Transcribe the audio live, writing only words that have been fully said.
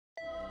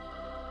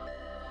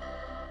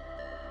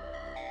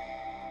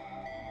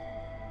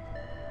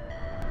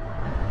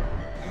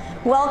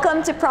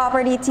Welcome to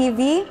Property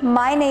TV.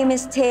 My name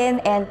is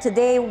Tin, and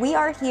today we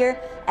are here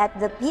at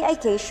the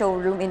PIK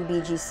showroom in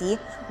BGC,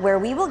 where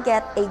we will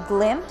get a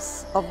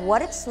glimpse of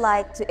what it's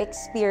like to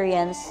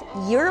experience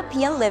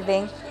European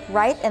living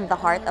right in the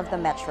heart of the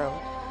metro.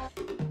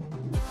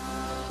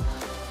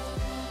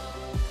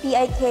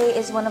 PIK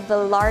is one of the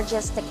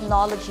largest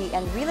technology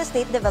and real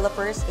estate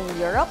developers in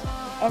Europe,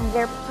 and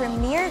their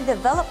premier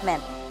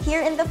development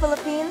here in the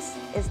Philippines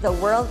is the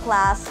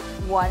world-class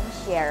One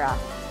Sierra.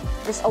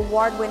 This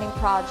award-winning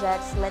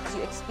project lets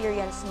you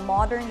experience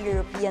modern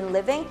European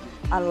living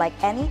unlike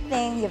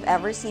anything you've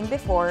ever seen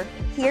before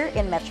here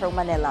in Metro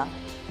Manila.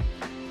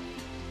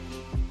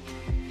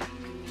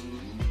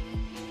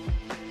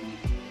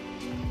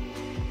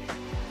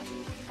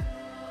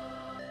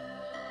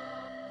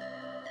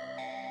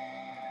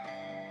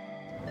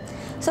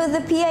 So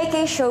the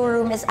PIK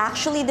showroom is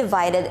actually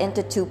divided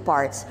into two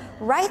parts.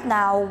 Right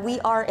now, we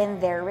are in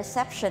their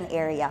reception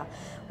area,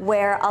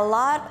 where a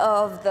lot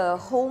of the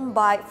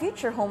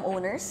future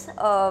homeowners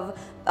of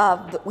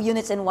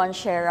units in One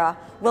Sierra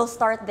will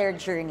start their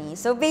journey.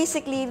 So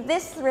basically,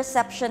 this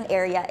reception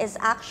area is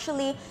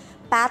actually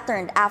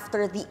patterned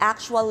after the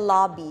actual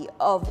lobby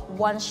of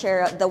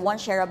the One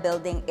Sierra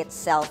building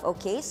itself.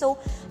 Okay, so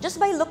just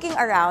by looking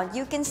around,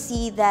 you can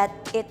see that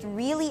it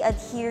really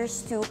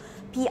adheres to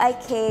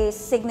PIK's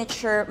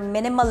signature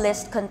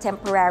minimalist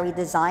contemporary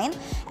design.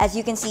 As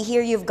you can see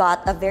here, you've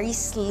got a very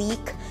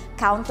sleek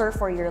counter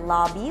for your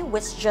lobby,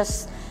 which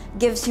just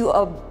gives you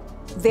a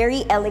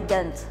very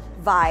elegant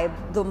vibe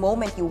the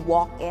moment you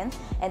walk in.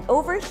 And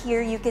over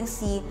here, you can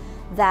see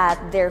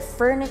that their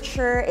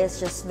furniture is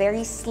just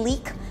very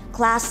sleek,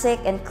 classic,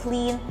 and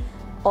clean.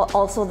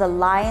 Also, the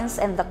lines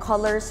and the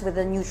colors with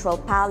a neutral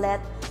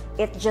palette,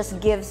 it just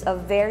gives a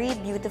very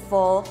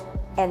beautiful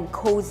and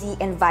cozy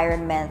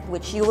environment,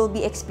 which you will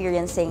be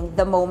experiencing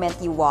the moment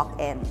you walk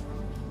in.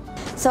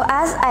 So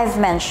as I've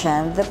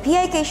mentioned, the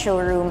PIK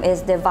showroom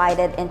is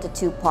divided into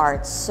two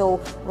parts.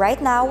 So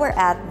right now we're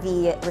at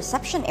the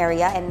reception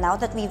area, and now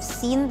that we've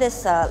seen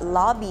this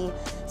lobby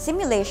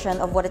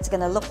simulation of what it's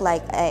gonna look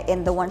like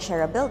in the One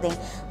Sierra building,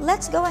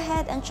 let's go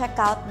ahead and check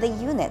out the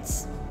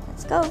units.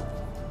 Let's go.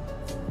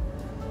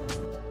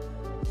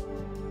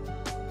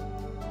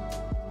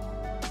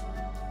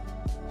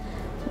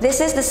 This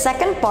is the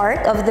second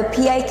part of the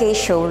PIK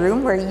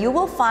showroom, where you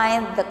will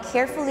find the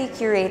carefully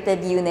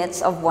curated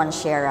units of One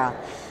Sierra.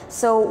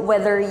 So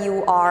whether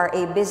you are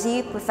a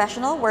busy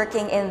professional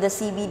working in the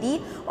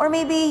CBD, or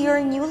maybe you're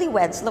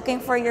newlyweds looking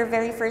for your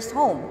very first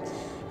home,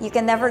 you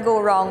can never go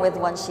wrong with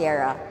One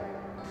Sierra.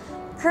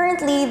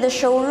 Currently, the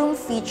showroom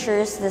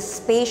features the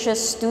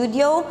spacious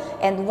studio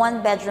and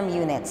one-bedroom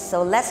units.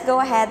 So let's go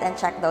ahead and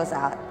check those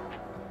out.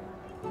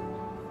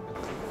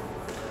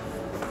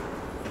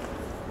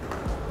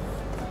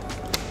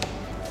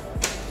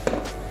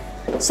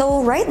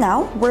 So right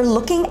now, we're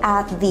looking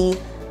at the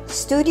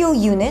studio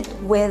unit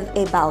with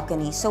a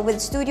balcony. So with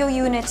studio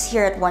units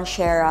here at One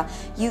Sierra,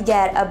 you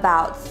get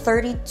about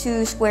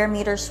 32 square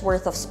meters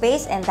worth of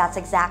space, and that's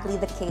exactly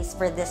the case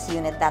for this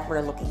unit that we're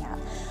looking at.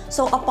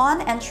 So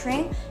upon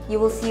entering, you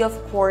will see, of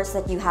course,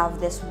 that you have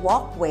this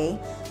walkway,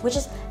 which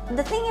is,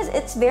 the thing is,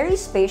 it's very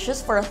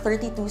spacious for a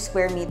 32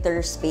 square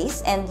meter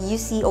space. And you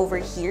see over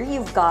here,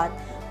 you've got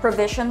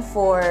provision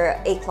for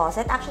a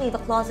closet. Actually, the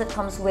closet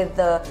comes with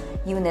the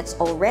units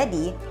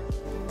already.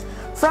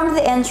 From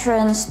the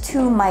entrance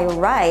to my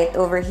right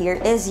over here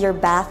is your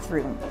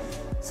bathroom.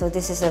 So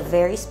this is a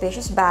very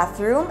spacious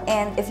bathroom,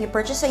 and if you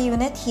purchase a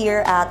unit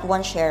here at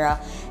One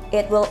Sierra,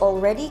 it will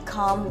already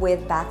come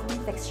with bathroom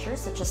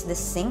fixtures such as this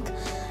sink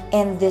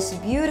and this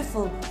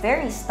beautiful,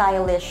 very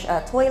stylish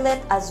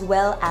toilet, as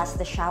well as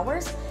the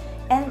showers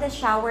and the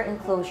shower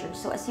enclosure.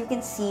 So as you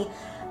can see,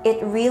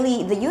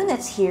 the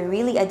units here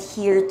really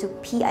adhere to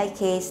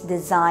PIK's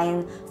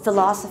design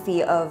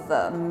philosophy of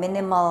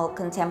minimal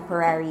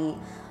contemporary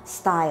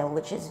style,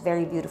 which is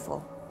very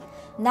beautiful.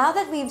 Now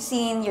that we've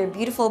seen your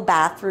beautiful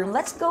bathroom,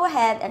 let's go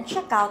ahead and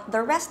check out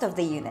the rest of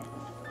the unit.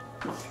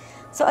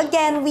 So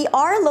again, we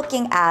are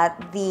looking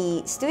at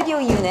the studio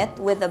unit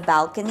with a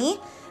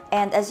balcony.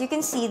 And as you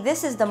can see,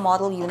 this is the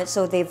model unit,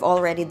 so they've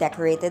already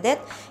decorated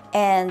it.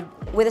 And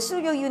with a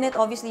studio unit,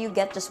 obviously you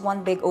get just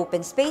one big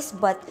open space,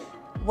 but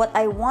what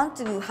I want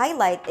to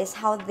highlight is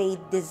how they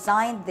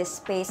designed this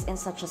space in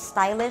such a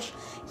stylish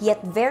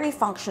yet very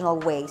functional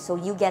way. So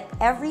you get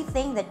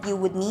everything that you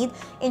would need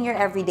in your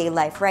everyday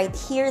life. Right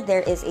here,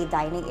 there is a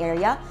dining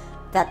area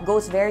that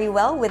goes very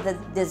well with the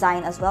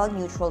design as well.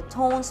 Neutral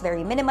tones,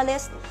 very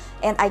minimalist.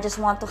 And I just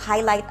want to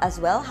highlight as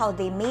well how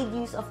they made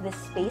use of this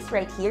space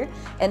right here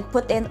and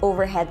put in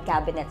overhead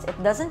cabinets.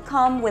 It doesn't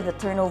come with a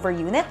turnover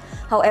unit.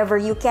 However,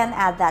 you can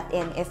add that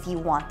in if you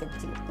wanted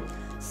to.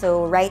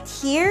 So right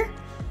here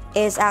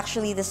is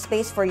actually the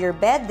space for your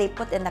bed. They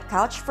put in a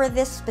couch for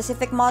this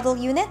specific model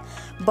unit,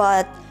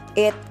 but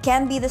it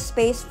can be the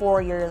space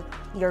for your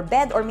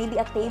bed or maybe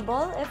a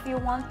table if you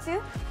want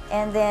to.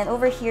 And then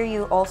over here,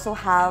 you also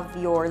have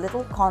your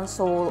little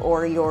console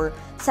or your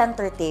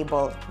center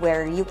table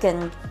where you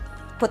can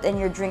put in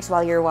your drinks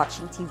while you're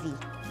watching TV.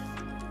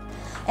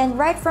 And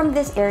right from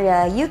this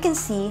area, you can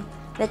see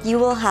that you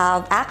will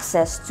have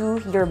access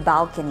to your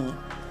balcony.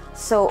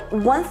 So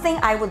one thing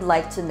I would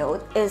like to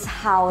note is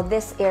how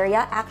this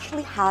area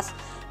actually has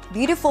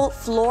beautiful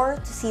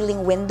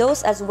floor-to-ceiling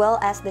windows as well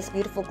as this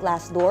beautiful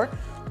glass door,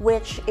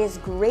 which is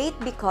great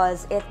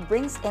because it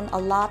brings in a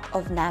lot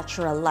of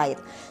natural light.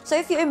 So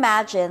if you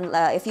imagine,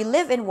 if you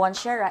live in One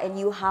Shera and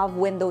you have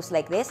windows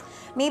like this,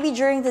 maybe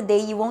during the day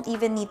you won't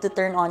even need to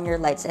turn on your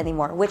lights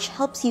anymore, which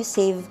helps you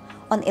save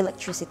on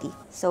electricity.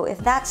 So if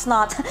that's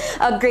not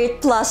a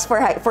great plus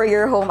for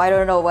your home, I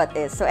don't know what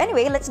is. So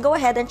anyway, let's go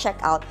ahead and check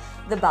out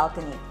the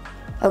balcony.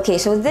 Okay,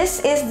 so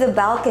this is the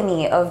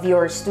balcony of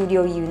your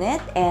studio unit,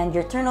 and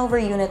your turnover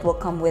unit will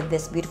come with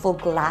this beautiful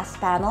glass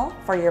panel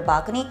for your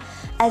balcony,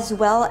 as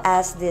well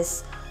as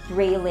this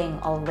railing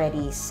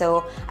already.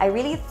 So I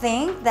really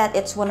think that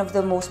it's one of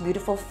the most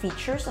beautiful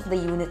features of the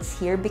units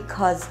here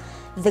because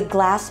the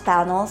glass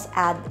panels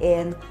add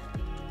in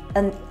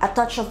a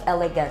touch of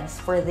elegance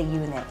for the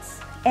units.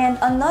 And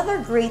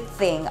another great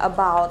thing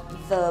about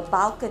the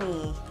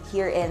balcony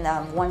here in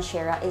One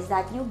Shera is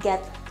that you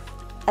get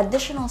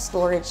additional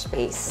storage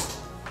space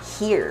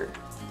here.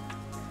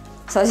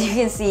 So as you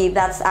can see,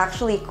 that's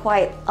actually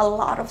quite a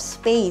lot of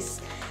space.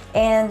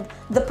 And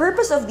the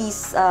purpose of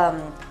these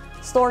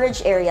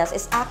storage areas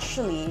is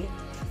actually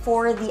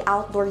for the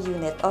outdoor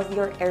unit of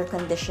your air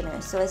conditioner.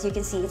 So as you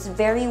can see, it's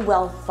very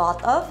well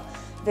thought of,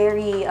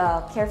 very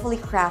carefully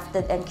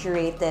crafted and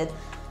curated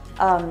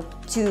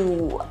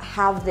to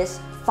have this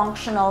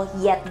functional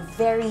yet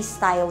very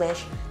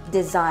stylish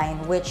design,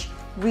 which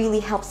really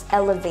helps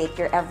elevate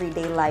your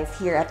everyday life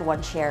here at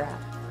One Shera.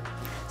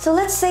 So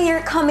let's say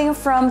you're coming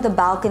from the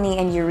balcony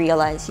and you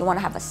realize you want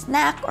to have a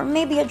snack or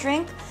maybe a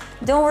drink.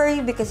 Don't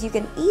worry, because you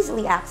can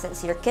easily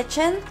access your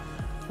kitchen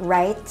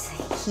right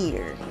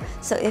here.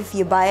 So if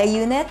you buy a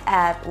unit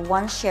at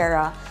One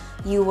Shera,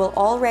 you will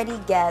already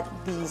get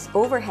these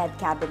overhead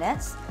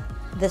cabinets,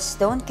 the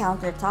stone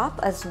countertop,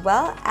 as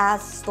well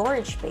as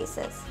storage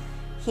spaces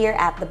here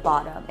at the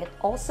bottom. It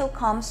also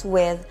comes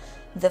with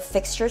the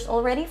fixtures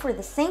already for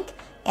the sink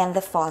and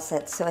the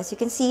faucet. So as you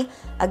can see,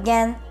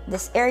 again,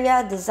 this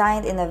area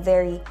designed in a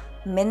very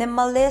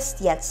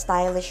minimalist yet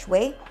stylish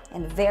way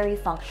and very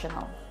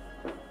functional.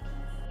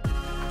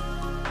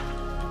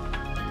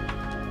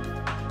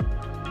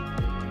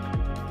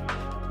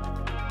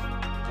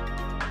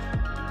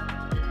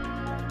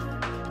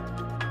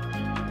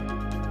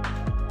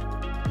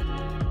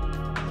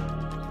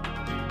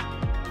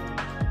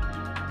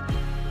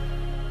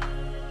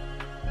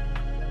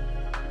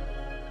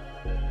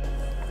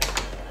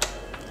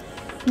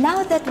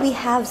 Now that we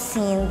have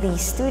seen the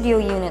studio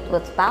unit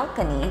with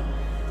balcony,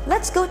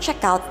 let's go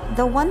check out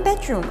the one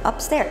bedroom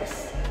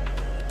upstairs.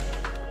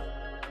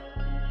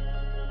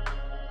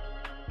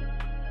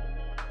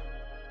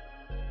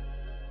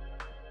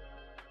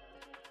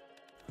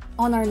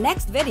 On our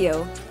next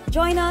video,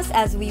 join us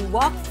as we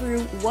walk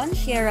through One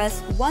Shera's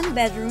one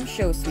bedroom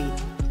show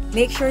suite.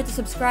 Make sure to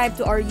subscribe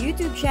to our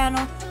YouTube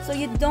channel so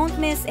you don't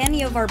miss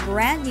any of our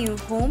brand new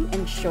home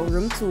and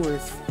showroom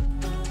tours.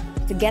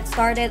 To get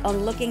started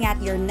on looking at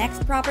your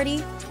next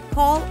property,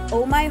 call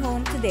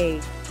Ohmyhome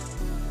today.